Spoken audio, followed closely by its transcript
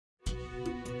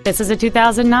This is a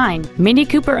 2009 MINI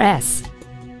Cooper S.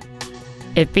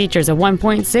 It features a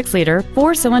 1.6-liter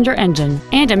four-cylinder engine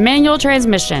and a manual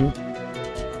transmission.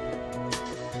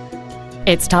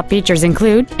 Its top features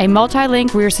include a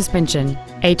multi-link rear suspension,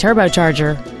 a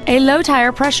turbocharger, a low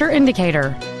tire pressure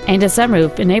indicator, and a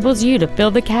sunroof enables you to fill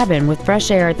the cabin with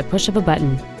fresh air at the push of a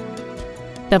button.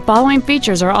 The following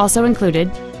features are also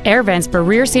included: air vents for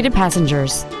rear-seated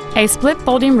passengers, a split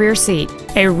folding rear seat,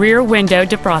 a rear window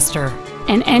defroster,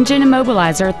 an engine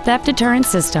immobilizer theft deterrent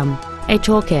system, a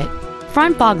toolkit,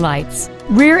 front fog lights,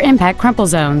 rear impact crumple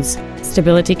zones,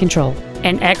 stability control,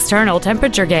 an external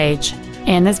temperature gauge,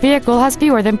 and this vehicle has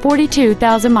fewer than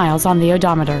 42,000 miles on the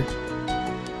odometer.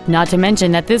 Not to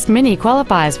mention that this Mini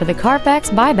qualifies for the Carfax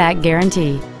buyback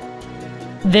guarantee.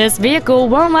 This vehicle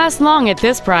won't last long at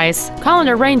this price. Call and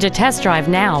arrange a test drive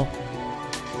now.